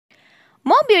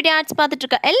Mom beauty arts பார்த்துட்டு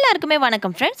இருக்க எல்லாருக்குமே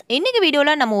வணக்கம் ஃப்ரெண்ட்ஸ். இன்னைக்கு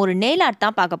வீடியோவில் நம்ம ஒரு நெயில் ஆர்ட்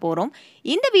தான் பார்க்க போகிறோம்.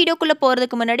 இந்த வீடியோக்குள்ளே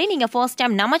போகிறதுக்கு முன்னாடி நீங்கள் ஃபர்ஸ்ட்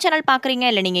டைம் நம்ம சேனல் பார்க்குறீங்க,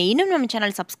 இல்லை நீங்கள் இன்னும் நம்ம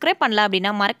சேனல் சப்ஸ்கிரைப் பண்ணல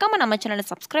அப்படின்னா மறக்காமல் நம்ம சேனலை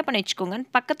சப்ஸ்கிரைப் பண்ணி வச்சுக்கோங்க.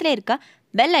 பக்கத்தில் இருக்க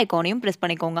பெல் ஐக்கானையும் ப்ரெஸ்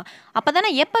பண்ணிக்கோங்க. அப்போ தானே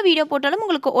எப்போ வீடியோ போட்டாலும்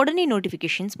உங்களுக்கு உடனே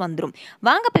நோட்டிஃபிகேஷன்ஸ் வந்துடும்.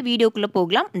 வாங்க இப்போ வீடியோக்குள்ளே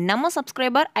போகலாம். நம்ம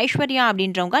சப்ஸ்கிரைபர் ஐஸ்வர்யா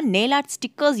அப்படின்றவங்க நெயில் ஆர்ட்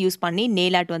ஸ்டிக்கர்ஸ் யூஸ் பண்ணி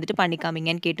நெயில் ஆர்ட் வந்துட்டு பண்ணி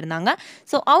காமிங்கன்னு கேட்டிருந்தாங்க.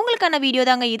 ஸோ அவங்களுக்கான வீடியோ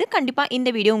தாங்க இது. கண்டிப்பாக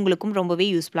இந்த வீடியோ உங்களுக்கும் ரொம்பவே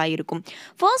யூஸ்ஃபுல்லாக இருக்கும்.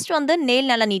 ஃபர்ஸ்ட் வந்து நெயில்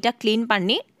நல்லா நீட்டாக க்ளீன்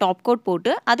பண்ணி டாப் கோட்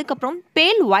போட்டு அதுக்கப்புறம்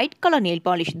பேல் ஒயிட் கலர் நெயில்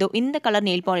பாலிஷ், இந்த கலர்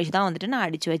நெயில் பாலிஷ் தான் வந்துட்டு நான்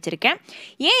அடித்து வச்சுருக்கேன்.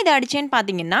 ஏன் இதை அடித்தேன்னு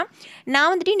பார்த்தீங்கன்னா, நான்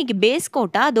வந்துட்டு இன்றைக்கி பேஸ்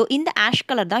கோட்டாக இந்த ஆஷ்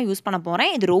கலர் தான் யூஸ் பண்ண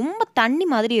போகிறேன். இது ரொம்ப தண்ணி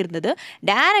மாதிரி இருந்தது.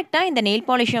 டைரெக்டாக இந்த நெயில்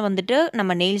பாலிஷை வந்துட்டு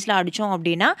நம்ம நெயில்ஸில் அடித்தோம்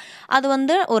அப்படின்னா அது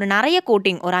வந்து ஒரு நிறைய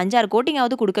கோட்டிங், ஒரு 5-6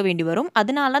 கோட்டிங்காவது கொடுக்க வேண்டி வரும்.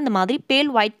 அதனால அந்த மாதிரி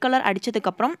பேல் ஒயிட் கலர்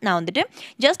அடித்ததுக்கப்புறம் நான் வந்துட்டு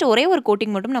ஜஸ்ட் ஒரே ஒரு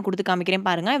கோட்டிங் மட்டும் நான் கொடுத்து காமிக்கிறேன்.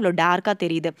 பாருங்கள், இவ்வளோ டார்க்காக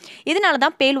தெரியுது. இதனால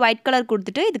தான் பேல் ஒயிட் கலர்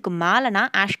கொடுத்துட்டு இதுக்கு மேலே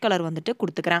நான் ஆஷ் கலர் வந்துட்டு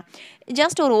கொடுத்துக்கிறேன்.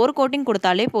 ஜஸ்ட் ஒரு கோட்டிங்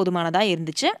கொடுத்தாலே போதுமானதாக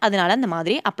இருந்துச்சு. அதனால இந்த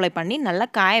மாதிரி அப்ளை பண்ணி நல்லா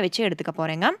காய வச்சு எடுத்துக்க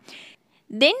போகிறேங்க.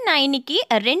 தென் நான் இன்றைக்கி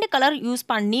 2 கலர் யூஸ்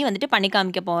பண்ணி வந்துட்டு பண்ணி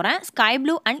காமிக்க போகிறேன். Sky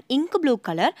blue and ink blue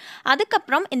colour.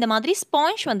 அதுக்கப்புறம் இந்த மாதிரி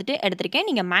ஸ்பாஞ்ச் வந்துட்டு எடுத்திருக்கேன்.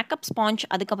 நீங்கள் மேக்கப் ஸ்பாஞ்ச்,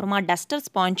 அதுக்கப்புறமா டஸ்டர்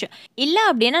ஸ்பாஞ்ச், இல்லை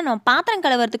அப்படின்னா நம்ம பாத்திரம்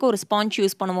கழுவுறதுக்கு ஒரு ஸ்பாஞ்ச்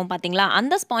யூஸ் பண்ணுவோம் பார்த்தீங்களா,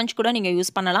 அந்த ஸ்பாஞ்ச் கூட நீங்கள்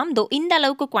யூஸ் பண்ணலாம். இந்த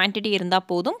அளவுக்கு குவான்டிட்டி இருந்தால்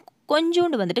போதும்.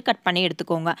 கொஞ்சோண்டு வந்துட்டு கட் பண்ணி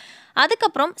எடுத்துக்கோங்க.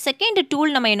 அதுக்கப்புறம் செகண்ட்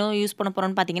டூல் நம்ம என்ன யூஸ் பண்ண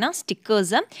போகிறோம்னு பார்த்தீங்கன்னா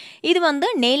ஸ்டிக்கர்ஸு. இது வந்து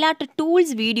நெயில் ஆர்ட்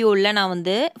டூல்ஸ் வீடியோவில் நான்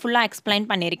வந்து ஃபுல்லாக எக்ஸ்பிளைன்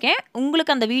பண்ணியிருக்கேன்.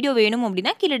 உங்களுக்கு அந்த வீடியோ வேணும்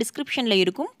அப்படின்னா கீழே டிஸ்கிரிப்ஷனில்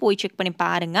இருக்கும், போய் செக் பண்ணி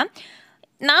பாருங்கள்.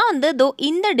 நான் வந்து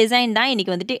இந்த டிசைன் தான்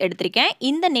இன்றைக்கி வந்துட்டு எடுத்திருக்கேன்.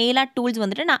 இந்த நெயில் ஆர்ட் டூல்ஸ்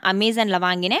வந்துட்டு நான் அமேசானில்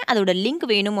வாங்கினேன். அதோட லிங்க்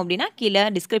வேணும் அப்படின்னா கீழே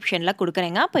டிஸ்கிரிப்ஷனில்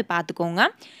கொடுக்குறேங்க, போய் பார்த்துக்கோங்க.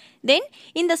 தென்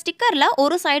இந்த ஸ்டிக்கரில்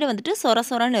ஒரு சைடு வந்துட்டு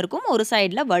சொரன்னு இருக்கும், ஒரு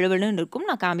சைடில் வழுவலுன்னு இருக்கும்.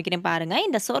 நான் காமிக்கிறேன் பாருங்கள்.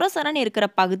 இந்த சொரன்னு இருக்கிற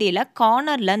பகுதியில்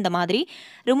கார்னரில் இந்த மாதிரி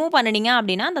ரிமூவ் பண்ணினீங்க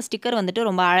அப்படின்னா அந்த ஸ்டிக்கர் வந்துட்டு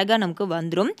ரொம்ப அழகாக நமக்கு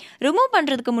வந்துடும். ரிமூவ்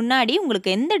பண்ணுறதுக்கு முன்னாடி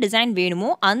உங்களுக்கு எந்த டிசைன் வேணுமோ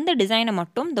அந்த டிசைனை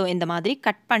மட்டும் இந்த மாதிரி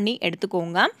கட் பண்ணி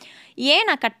எடுத்துக்கோங்க. ஏன்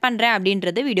நான் கட் பண்ணுறேன்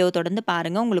அப்படின்றது வீடியோ தொடர்ந்து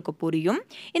பாருங்கள், உங்களுக்கு புரியும்.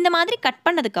 இந்த மாதிரி கட்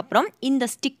பண்ணதுக்கப்புறம் இந்த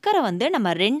ஸ்டிக்கரை வந்து நம்ம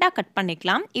 2ஆக கட்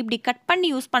பண்ணிக்கலாம். இப்படி கட் பண்ணி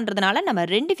யூஸ் பண்ணுறதுனால நம்ம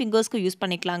 2 ஃபிங்கர்ஸ்க்கு யூஸ்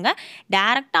பண்ணிக்கலாங்க.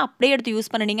 டேரெக்டாக அப்படியே எடுத்து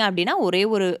யூஸ் பண்ணினீங்க அப்படின்னா ஒரே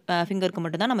ஒரு ஃபிங்கருக்கு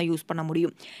மட்டும்தான் நம்ம யூஸ் பண்ண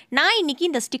முடியும். நான் இன்றைக்கி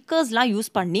இந்த ஸ்டிக்கர்ஸ்லாம் யூஸ்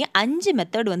பண்ணி 5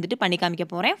 மெத்தட் வந்துட்டு பண்ணி காமிக்க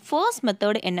போகிறேன். ஃபர்ஸ்ட்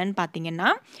மெத்தட் என்னன்னு பார்த்தீங்கன்னா,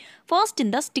 ஃபர்ஸ்ட்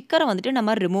இந்த ஸ்டிக்கரை வந்துட்டு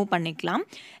நம்ம ரிமூவ் பண்ணிக்கலாம்.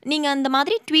 நீங்கள் அந்த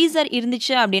மாதிரி ட்வீசர்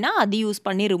இருந்துச்சு அப்படின்னா அது யூஸ்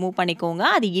பண்ணி ரிமூவ் பண்ணிக்கோங்க.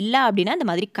 அது இல்லை அப்படின்னா இந்த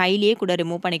மாதிரி கையிலேயே கூட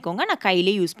ரிமூவ் பண்ணிக்கோங்க. நான்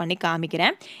கையிலேயே யூஸ் பண்ணி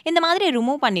காமிக்கிறேன். இந்த மாதிரி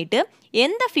ரிமூவ் பண்ணிவிட்டு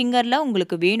எந்த ஃபிங்கரில்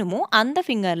உங்களுக்கு வேணுமோ அந்த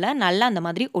ஃபிங்கரில் நல்லா அந்த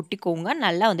மாதிரி ஒட்டிக்கோங்க.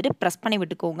 நல்லா வந்துட்டு ப்ரெஸ் பண்ணி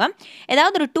விட்டுக்கோங்க.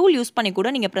 ஏதாவது ஒரு டூல் யூஸ் பண்ணி கூட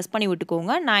நீங்கள் ப்ரெஸ் பண்ணி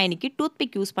விட்டுக்கோங்க. நான் இன்றைக்கி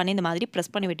டூத்பிக் யூஸ் பண்ணி இந்த மாதிரி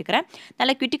ப்ரெஸ் பண்ணி விட்டுக்கிறேன்.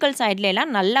 நல்லா கியூட்டிக்கல் சைடில்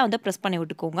எல்லாம் நல்லா வந்து ப்ரெஸ் பண்ணி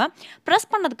விட்டுக்கோங்க. ப்ரெஸ்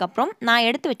பண்ணதுக்கப்புறம் நான்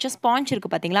எடுத்து வச்ச ஸ்பாஞ்ச்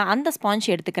இருக்குது பார்த்தீங்களா, அந்த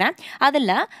ஸ்பாஞ்ச் எடுத்துக்கிறேன்.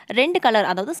 அதில் 2 கலர்,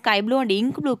 அதாவது sky blue and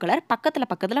ink blue colour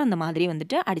பக்கத்தில் அந்த மாதிரி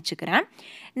வந்துட்டு அடிச்சுக்கிறேன்.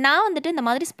 நான் வந்துட்டு இந்த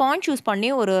மாதிரி ஸ்பாஞ்ச் யூஸ்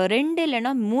பண்ணி ஒரு 2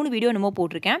 இல்லைன்னா 3 வீடியோ என்னமோ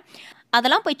போட்டிருக்கேன்.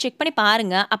 அதெல்லாம் போய் செக் பண்ணி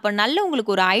பாருங்கள். அப்போ நல்ல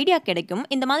உங்களுக்கு ஒரு ஐடியா கிடைக்கும்.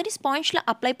 இந்த மாதிரி ஸ்பாஞ்சில்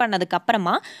அப்ளை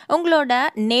பண்ணதுக்கப்புறமா உங்களோட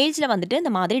நெயில்ஸில் வந்துட்டு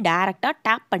இந்த மாதிரி டேரெக்டாக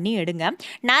டேப் பண்ணி எடுங்க.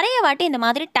 நிறைய வாட்டி இந்த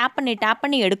மாதிரி டேப்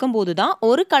பண்ணி எடுக்கும்போது தான்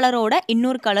ஒரு கலரோட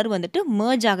இன்னொரு கலர் வந்துட்டு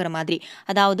மர்ஜ் ஆகிற மாதிரி,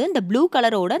 அதாவது இந்த ப்ளூ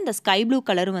கலரோட இந்த ஸ்கை ப்ளூ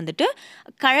கலர் வந்துட்டு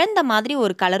கலந்த மாதிரி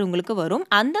ஒரு கலர் உங்களுக்கு வரும்.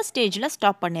 அந்த ஸ்டேஜில்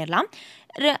ஸ்டாப் பண்ணிடலாம்.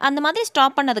 அந்த மாதிரி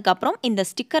ஸ்டாப் பண்ணதுக்கப்புறம் இந்த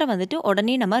ஸ்டிக்கரை வந்துட்டு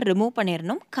உடனே நம்ம ரிமூவ்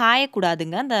பண்ணிடணும்.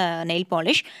 காயக்கூடாதுங்க அந்த நெயில்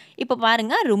பாலிஷ். இப்போ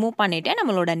பாருங்கள், ரிமூவ் பண்ணிவிட்டு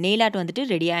நம்மளோட நெயில் ஆர்ட் வந்துட்டு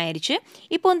ரெடி ஆயிடுச்சு.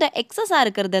 இப்போ இந்த எக்ஸஸாக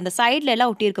இருக்கிறது அந்த சைடில்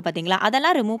எல்லாம் ஒட்டியிருக்கு பார்த்தீங்களா,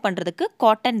 அதெல்லாம் ரிமூவ் பண்ணுறதுக்கு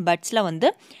காட்டன் பட்ஸில் வந்து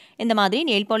இந்த மாதிரி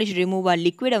நெயில் பாலிஷ் ரிமூவர்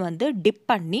லிக்விடை வந்து டிப்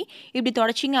பண்ணி இப்படி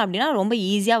தொடச்சிங்க அப்படின்னா ரொம்ப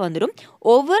ஈஸியாக வந்துடும்.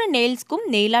 ஒவ்வொரு நெயில்ஸ்க்கும்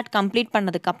நெயில் ஆர்ட் கம்ப்ளீட்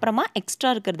பண்ணதுக்கப்புறமா எக்ஸ்ட்ரா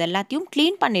இருக்கிறது எல்லாத்தையும்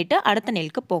க்ளீன் பண்ணிவிட்டு அடுத்த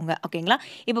நெயிலுக்கு போங்க. ஓகேங்களா?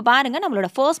 இப்போ பாருங்கள், நம்மளோட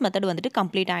ஃபர்ஸ்ட் மெத்தட் வந்துட்டு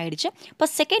கம்ப்ளீட் ஆகிடுச்சு. இப்போ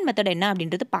செகண்ட் மெத்தட் என்ன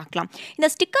அப்படின்றது பார்க்கலாம். இந்த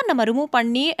ஸ்டிக்கர் நம்ம ரிமூவ்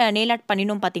பண்ணி நெயில் ஆர்ட்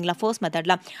பண்ணினோம் பார்த்தீங்களா ஃபர்ஸ்ட்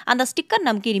மெத்தடில், அந்த ஸ்டிக்கர்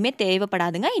நமக்கு இனிமேல்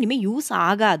தேவைப்படாதுங்க, இனிமேல் யூஸ்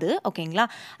ஆகாது. ஓகேங்களா?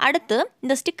 அடுத்து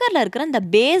இந்த ஸ்டிக்கரில் இருக்கிற இந்த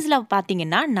பேஸில்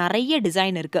பார்த்தீங்கன்னா நிறைய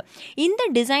டிசைன் இருக்குது. இந்த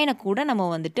டிசைனை கூட நம்ம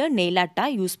வந்துட்டு நெயில் ஆர்ட்டாக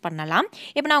யூஸ் பண்ணலாம்.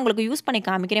 இப்போ நான் உங்களுக்கு யூஸ் பண்ணி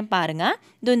காமிக்கிறேன் பாருங்கள்.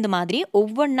 இந்த மாதிரி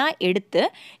ஒவ்வொன்றா எடுத்து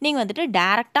நீங்கள் வந்துட்டு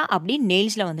டேரெக்டாக அப்படி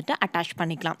நெயில்ஸில் வந்துட்டு அட்டாச்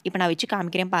பண்ணிக்கலாம். இப்போ நான் வச்சு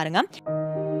காமிக்கிறேன் பாருங்கள்.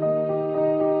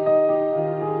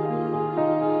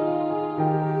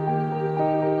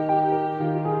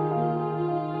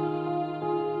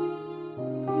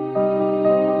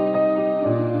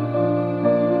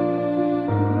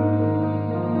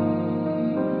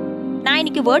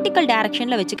 இன்றைக்கி வெர்டிக்கல்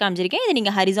டைரக்ஷனில் வச்சு காமிச்சிருக்கேன். இது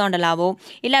நீங்கள் ஹரிசாண்டலாவோ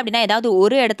இல்லை அப்படின்னா ஏதாவது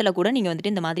ஒரு இடத்துல கூட நீங்கள்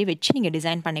வந்துட்டு இந்த மாதிரி வச்சு நீங்கள்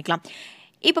டிசைன் பண்ணிக்கலாம்.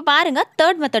 இப்போ பாருங்க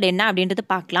தேர்ட் மெத்தட் என்ன அப்படின்றது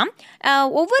பார்க்கலாம்.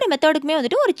 ஒவ்வொரு மெத்தடுக்குமே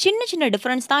வந்துட்டு ஒரு சின்ன சின்ன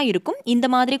டிஃப்ரென்ஸ் தான் இருக்கும். இந்த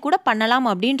மாதிரி கூட பண்ணலாம்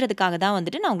அப்படின்றதுக்காக தான்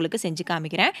வந்துட்டு நான் உங்களுக்கு செஞ்சு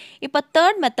காமிக்கிறேன். இப்போ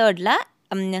தேர்ட் மெத்தடில்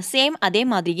சேம் அதே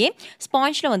மாதிரியே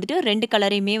ஸ்பாஞ்சில் வந்துட்டு 2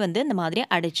 கலரையுமே வந்து இந்த மாதிரி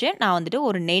அடித்து நான் வந்துட்டு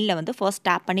ஒரு நெயிலில் வந்து ஃபர்ஸ்ட்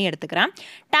டேப் பண்ணி எடுத்துக்கிறேன்.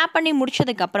 டேப் பண்ணி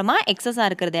முடிச்சதுக்கப்புறமா எக்ஸஸாக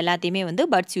இருக்கிறது எல்லாத்தையுமே வந்து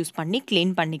பட்ஸ் யூஸ் பண்ணி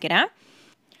க்ளீன் பண்ணிக்கிறேன்.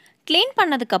 க்ளீன்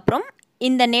பண்ணதுக்கப்புறம்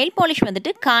இந்த நெயில் பாலிஷ்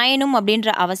வந்துட்டு காயணும் அப்படின்ற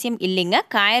அவசியம் இல்லைங்க.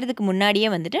 காயறதுக்கு முன்னாடியே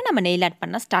வந்துட்டு நம்ம நெயில் ஆர்ட்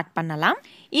பண்ண ஸ்டார்ட் பண்ணலாம்.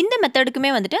 இந்த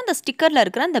மெத்தடுக்குமே வந்துட்டு அந்த ஸ்டிக்கரில்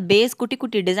இருக்கிற அந்த பேஸ் குட்டி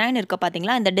குட்டி டிசைன் இருக்க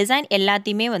பார்த்தீங்களா, இந்த டிசைன்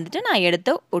எல்லாத்தையுமே வந்துட்டு நான்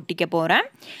எடுத்து ஒட்டிக்க போகிறேன்.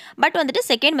 பட் வந்துட்டு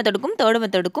செகண்ட் மெத்தடுக்கும் தேர்ட்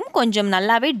மெத்தடுக்கும் கொஞ்சம்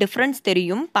நல்லாவே டிஃப்ரென்ஸ்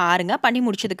தெரியும். பாருங்கள், பண்ணி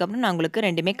முடிச்சதுக்கப்புறம் நான் உங்களுக்கு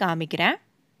ரெண்டுமே காமிக்கிறேன்.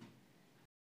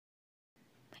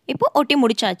 இப்போ ஒட்டி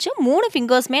முடிச்சாச்சு. 3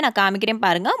 ஃபிங்கர்ஸுமே நான் காமிக்கிறேன்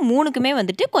பாருங்கள். 3க்குமே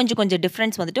வந்துட்டு கொஞ்சம்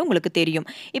டிஃப்ரென்ஸ் வந்துட்டு உங்களுக்கு தெரியும்.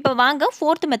 இப்போ வாங்க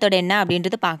 4த் மெத்தட் என்ன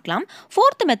அப்படின்றது பார்க்கலாம்.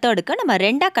 4த் மெத்தடுக்கு நம்ம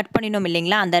 2ஆக கட் பண்ணினோம்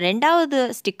இல்லைங்களா, அந்த 2வது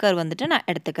ஸ்டிக்கர் வந்துட்டு நான்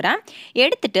எடுத்துக்கிறேன்.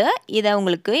 எடுத்துட்டு இதை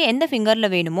உங்களுக்கு எந்த ஃபிங்கரில்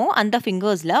வேணுமோ அந்த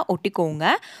ஃபிங்கர்ஸில் ஒட்டிக்கோங்க.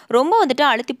 ரொம்ப வந்துட்டு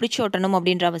அழுத்தி பிடிச்சி ஒட்டணும்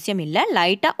அப்படின்ற அவசியம் இல்லை.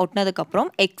 லைட்டாக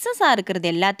ஒட்டினதுக்கப்புறம் எக்ஸஸாக இருக்கிறது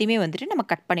எல்லாத்தையுமே வந்துட்டு நம்ம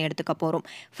கட் பண்ணி எடுத்துக்க போகிறோம்.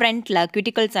 ஃப்ரண்ட்டில்,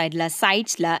 கியூட்டிக்கல் சைடில்,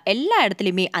 சைட்ஸில் எல்லா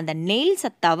இடத்துலையுமே அந்த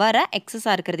நெயில்ஸை தவிர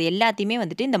எக்ஸஸாக இருக்கிறது எல்லாத்தையுமே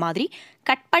வந்துட்டு இந்த மாதிரி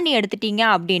கட் பண்ணி எடுத்துட்டீங்க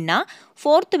அப்படின்னா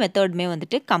 4th மெத்தடுமே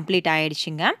வந்துட்டு கம்ப்ளீட்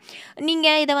ஆகிடுச்சிங்க.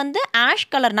 நீங்கள் இதை வந்து ஆஷ்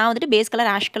கலர், நான் வந்துட்டு பேஸ் கலர்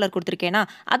ஆஷ் கலர் கொடுத்துருக்கேன்னா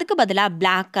அதுக்கு பதிலாக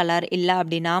பிளாக் கலர் இல்லை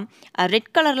அப்படின்னா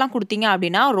ரெட் கலர்லாம் கொடுத்தீங்க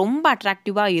அப்படின்னா ரொம்ப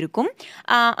அட்ராக்டிவாக இருக்கும்.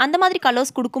 அந்த மாதிரி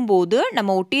கலர்ஸ் கொடுக்கும்போது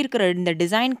நம்ம ஒட்டியிருக்கிற இந்த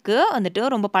டிசைனுக்கு வந்துட்டு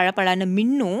ரொம்ப பழப்பழன்னு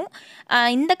மின்னும்.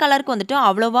 இந்த கலருக்கு வந்துட்டு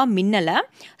அவ்வளோவா மின்னலை.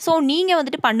 ஸோ நீங்கள்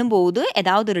வந்துட்டு பண்ணும்போது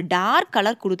ஏதாவது ஒரு டார்க்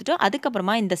கலர் கொடுத்துட்டு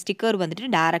அதுக்கப்புறமா இந்த ஸ்டிக்கர்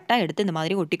வந்துட்டு டேரெக்டாக எடுத்து இந்த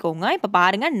மாதிரி ஒட்டிக்கோங்க. இப்போ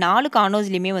பாருங்கள் 4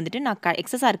 கார்னர்ஸ்லையுமே வந்துட்டு நான்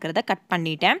எக்ஸஸாக இருக்கிறத கட்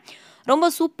பண்ணிட்டேன். ரொம்ப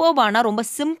சூப்பர்பான ரொம்ப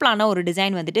சிம்பிளான ஒரு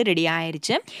டிசைன் வந்துட்டு ரெடி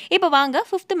ஆயிடுச்சு. இப்போ வாங்க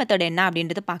 5th மெத்தட் என்ன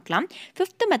அப்படின்றது பார்க்கலாம்.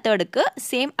 5th மெத்தடுக்கு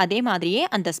சேம் அதே மாதிரியே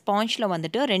அந்த ஸ்பாஞ்சில்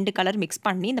வந்துட்டு 2 கலர் மிக்ஸ்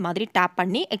பண்ணி இந்த மாதிரி டேப்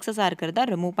பண்ணி எக்ஸஸாக இருக்கிறத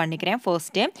ரிமூவ் பண்ணிக்கிறேன்.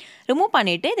 ஃபர்ஸ்ட்டு ரிமூவ்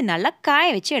பண்ணிவிட்டு இது நல்லா காய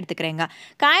வச்சு எடுத்துக்கிறேங்க.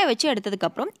 காய வச்சு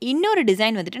எடுத்ததுக்கப்புறம் இன்னொரு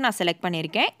டிசைன் வந்துட்டு நான் செலக்ட்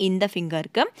பண்ணியிருக்கேன் இந்த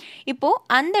ஃபிங்கருக்கு. இப்போது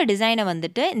அந்த டிசைனை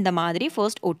வந்துட்டு இந்த மாதிரி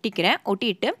ஃபர்ஸ்ட் ஒட்டிக்கிறேன்.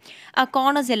 ஒட்டிட்டு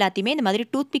கார்னர்ஸ் எல்லாத்தையுமே இந்த மாதிரி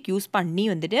டூத்பிக் யூஸ் பண்ணி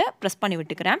வந்துட்டு ப்ரெஸ் பண்ணி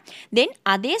விட்டுக்கிறேன். தென்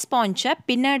அதே ஸ்பாஞ்ச்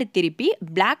பின்னாடி திருப்பி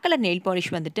பிளாக் கலர் நெயில் பாலிஷ்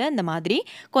வந்துட்டு இந்த மாதிரி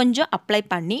கொஞ்சம் அப்ளை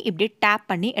பண்ணி இப்படி டேப்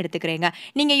பண்ணி எடுத்துக்கிறேங்க.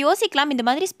 நீங்கள் யோசிக்கலாம், இந்த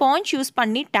மாதிரி ஸ்பாஞ்ச் யூஸ்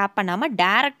பண்ணி டேப் பண்ணாமல்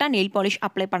டேரெக்டாக நெயில் பாலிஷ்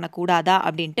அப்ளை பண்ணக்கூடாதா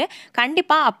அப்படின்ட்டு.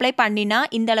 கண்டிப்பாக அப்ளை பண்ணினா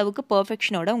இந்த அளவுக்கு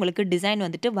பர்ஃபெக்ஷனோட உங்களுக்கு டிசைன்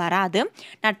வந்துட்டு வராது.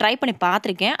 நான் ட்ரை பண்ணி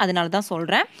பார்த்துருக்கேன், அதனால தான்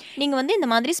சொல்கிறேன். நீங்கள் வந்து இந்த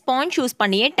மாதிரி ஸ்பாஞ்ச் யூஸ்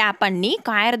பண்ணியே டேப் பண்ணி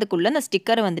காயறதுக்குள்ளே இந்த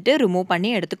ஸ்டிக்கரை வந்துட்டு ரிமூவ்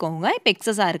பண்ணி எடுத்துக்கோங்க. இப்போ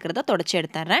எக்ஸஸாக இருக்கிறத தொடச்சி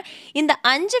எடுத்துட்றேன். இந்த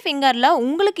 5 ஃபிங்கரில்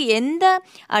உங்களுக்கு எந்த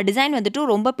டிசைன் வந்துட்டு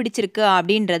ரொம்ப பிடிச்சிருக்கு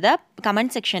அப்படின்றத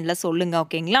கமெண்ட் செக்ஷனில் சொல்லுங்கள்,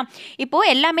 ஓகேங்களா? இப்போது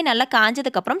எல்லாமே நல்லா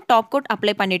காஞ்சதுக்கப்புறம் டாப் கோட்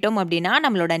அப்ளை பண்ணிட்டோம் அப்படின்னா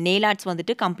நம்மளோட நெயில் ஆர்ட்ஸ்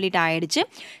வந்துட்டு கம்ப்ளீட் ஆகிடுச்சு.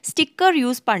 ஸ்டிக்கர்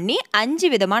யூஸ் பண்ணி 5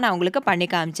 விதமாக நான் உங்களுக்கு பண்ணி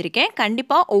காமிச்சிருக்கேன்.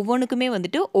 கண்டிப்பாக ஒவ்வொன்றுக்குமே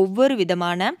வந்துட்டு ஒவ்வொரு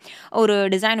விதமான ஒரு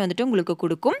டிசைன் வந்துட்டு உங்களுக்கு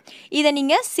கொடுக்கும். இதை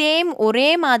நீங்கள் சேம் ஒரே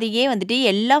மாதிரியே வந்துட்டு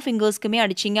எல்லா ஃபிங்கர்ஸ்க்குமே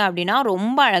அடிச்சிங்க அப்படின்னா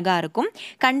ரொம்ப அழகாக இருக்கும்.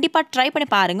 கண்டிப்பாக ட்ரை பண்ணி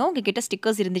பாருங்கள். உங்ககிட்ட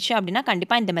ஸ்டிக்கர்ஸ் இருந்துச்சு அப்படின்னா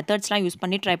கண்டிப்பாக இந்த மெத்தட்ஸ்லாம் யூஸ்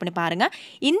பண்ணி ட்ரை பண்ணி பாருங்கள்.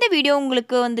 இந்த வீடியோ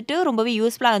உங்களுக்கு வந்துட்டு ரொம்பவே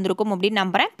யூஸ்ஃபுல்லாக இருந்திருக்கும் அப்படின்னு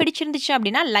நம்புகிறேன். பிடிச்சிருந்துச்சு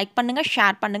அப்படின்னா லைக் பண்ணுங்கள்,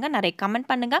 ஷேர் பண்ணுங்கள், நிறைய கமெண்ட்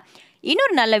பண்ணுங்கள்.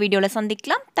 இன்னொரு நல்ல வீடியோவில்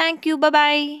சந்திக்கலாம். Thank you,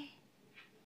 by.